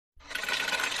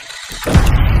I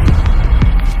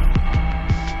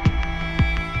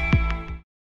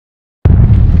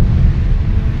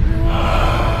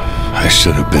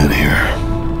should have been here.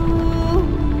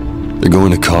 They're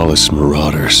going to call us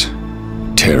marauders,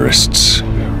 terrorists,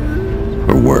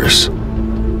 or worse.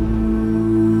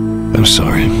 I'm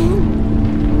sorry.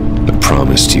 I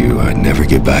promised you I'd never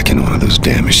get back in one of those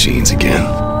damn machines again.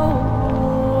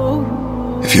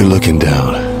 If you're looking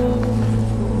down,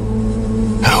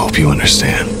 I hope you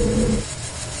understand.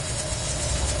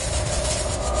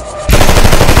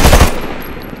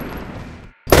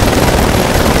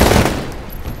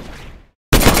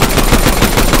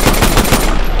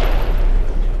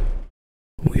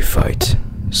 We fight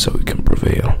so we can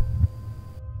prevail.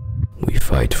 We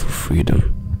fight for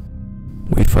freedom.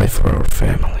 We fight for our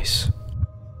families,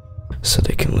 so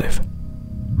they can live.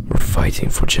 We're fighting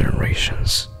for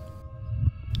generations.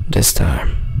 This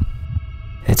time,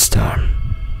 it's time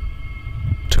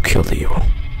to kill the evil,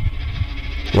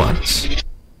 once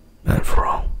and for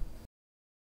all.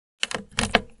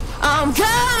 I'm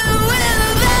coming with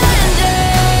a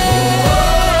vengeance.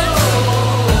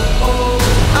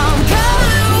 I'm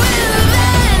coming with a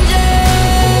vengeance.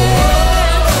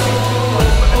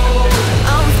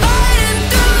 I'm fighting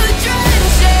through the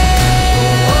trenches.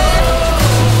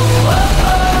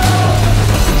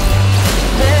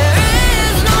 There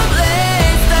is no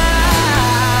place to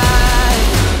hide.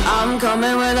 I'm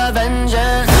coming with a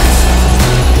vengeance.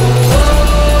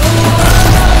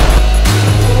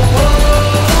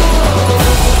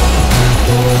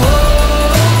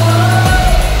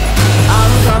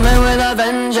 I'm coming with a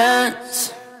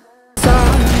vengeance.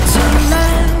 Time to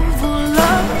level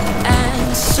up,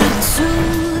 answer to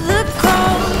the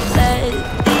call, let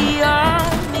the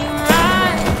army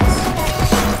rise.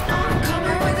 I'm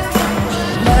coming with a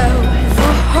vengeance.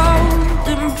 Never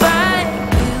holding back.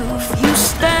 If you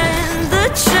stand the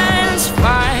chance,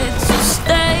 fight to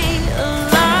stay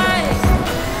alive.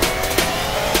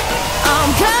 I'm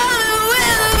coming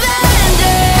with a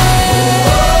vengeance.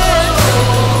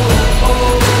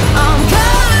 I'm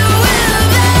coming with a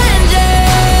vengeance.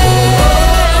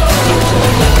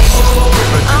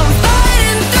 I'm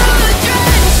fighting through the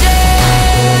trenches.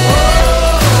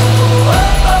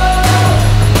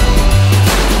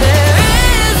 There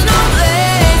is no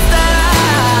place to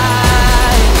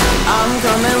hide. I'm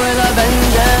coming with a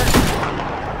vengeance.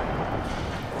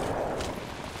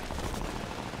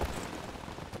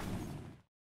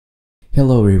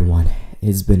 Hello everyone,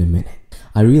 it's been a minute.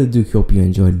 I really do hope you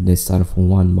enjoyed this Titanfall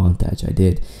 1 montage I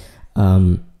did.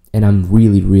 And I'm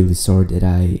really sorry that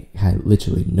I had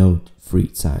literally no free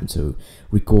time to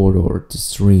record or to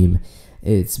stream.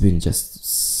 It's been just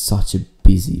such a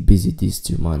busy these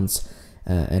 2 months.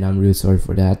 And I'm really sorry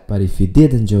for that. But if you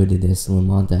did enjoy this little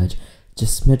montage,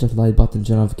 just smash that like button,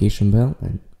 turn notification bell,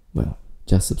 and well,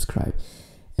 just subscribe.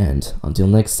 And until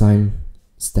next time,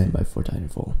 stand by for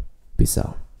Titanfall. Peace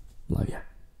out. Love ya.